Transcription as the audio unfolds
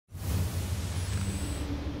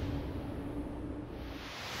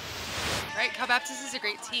Right, Cal Baptist is a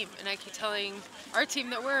great team, and I keep telling our team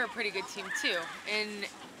that we're a pretty good team too. And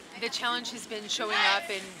the challenge has been showing up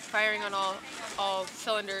and firing on all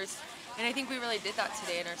cylinders, and I think we really did that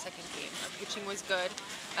today in our second game. Our pitching was good,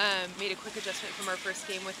 made a quick adjustment from our first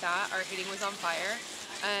game with that. Our hitting was on fire,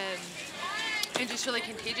 and just really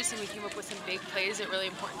contagious, and we came up with some big plays at really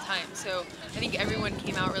important times. So I think everyone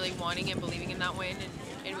came out really wanting and believing in that win,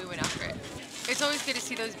 and we went after it. It's always good to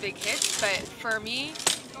see those big hits, but for me,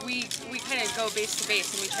 we kind of go base to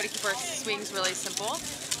base, and we try to keep our swings really simple.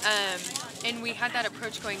 And we had that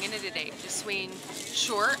approach going into today, just swing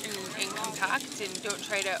short and compact, and don't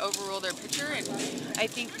try to overrule their pitcher. And I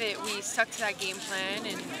think that we stuck to that game plan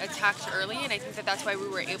and attacked early, and I think that that's why we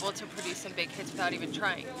were able to produce some big hits without even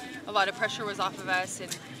trying. A lot of pressure was off of us,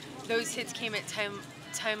 and those hits came at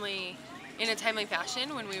in a timely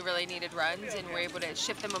fashion when we really needed runs, and were able to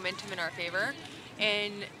shift the momentum in our favor.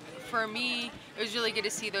 And for me, it was really good to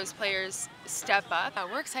see those players step up.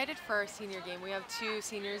 We're excited for our senior game. We have two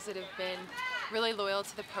seniors that have been really loyal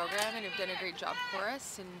to the program and have done a great job for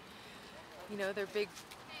us. And you know, they're big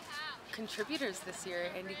contributors this year,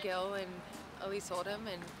 Andy Gill and Elise Oldham.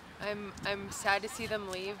 And I'm sad to see them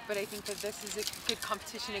leave, but I think that this is a good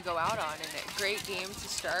competition to go out on and a great game to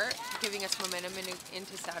start, giving us momentum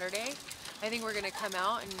into Saturday. I think we're going to come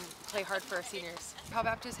out and play hard for our seniors. Cal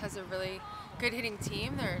Baptist has a really good hitting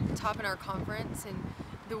team. They're top in our conference, and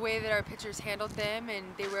the way that our pitchers handled them, and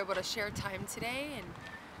they were able to share time today and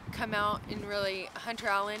come out and really, Hunter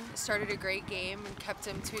Allen started a great game and kept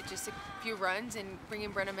him to just a few runs, and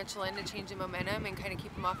bringing Brenna Mitchell in to change the momentum and kind of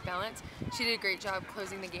keep him off balance. She did a great job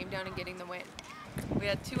closing the game down and getting the win. We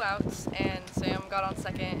had 2 outs, and Sam got on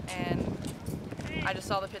second, and I just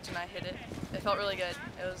saw the pitch and I hit it. It felt really good.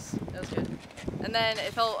 It was good. And then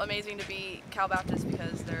it felt amazing to beat Cal Baptist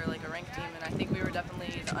because they're like a ranked team, and I think we were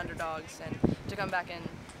definitely the underdogs, and to come back and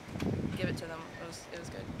give it to them, it was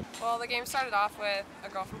good. Well, the game started off with a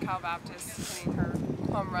girl from Cal Baptist hitting her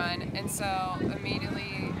home run, and so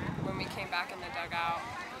immediately when we came back in the dugout,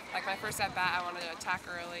 like my first at bat, I wanted to attack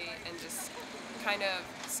early and just kind of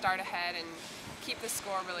start ahead and keep the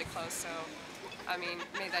score really close. So I mean,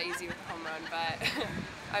 made that easy with the home run, but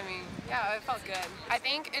I mean, yeah, it felt good. I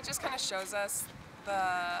think it just kind of shows us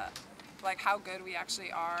how good we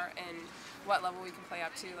actually are and what level we can play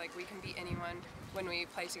up to. Like, we can beat anyone when we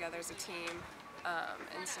play together as a team.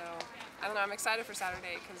 And so, I don't know, I'm excited for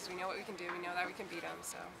Saturday because we know what we can do. We know that we can beat them.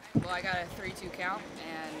 So. Well, I got a 3-2 count,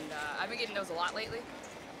 and I've been getting those a lot lately,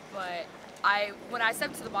 but when I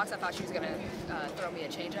stepped to the box, I thought she was going to throw me a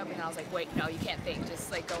changeup, and I was like, wait, no, you can't think.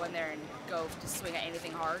 Just like go in there and go just swing at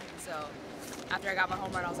anything hard. So after I got my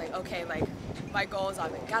home run, I was like, okay, like my goal is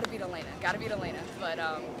gotta beat Elena. But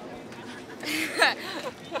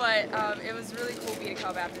it was really cool beating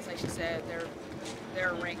Cal Baptist. Like she said, they're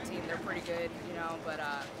a ranked team. They're pretty good, you know. But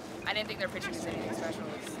I didn't think their pitching was anything special.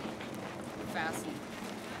 It's fast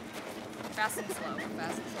and slow.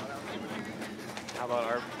 How about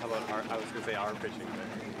our, I was going to say our pitching, but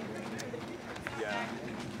yeah.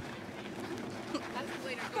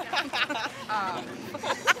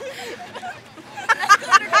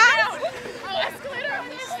 Escalator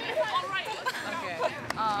all right. Okay.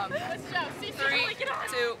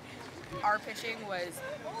 3-2. Our pitching was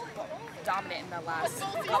dominant in the last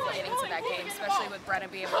couple innings of that game, especially with Brenna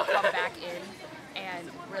being able to come back in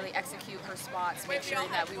and really execute her spots, make sure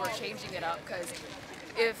that we were changing it up, because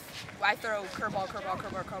if I throw curveball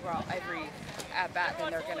every at bat,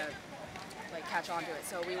 then they're gonna like catch on to it.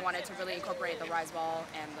 So we wanted to really incorporate the rise ball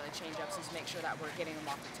and the change ups to make sure that we're getting them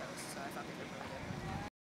off the toes. So I thought they were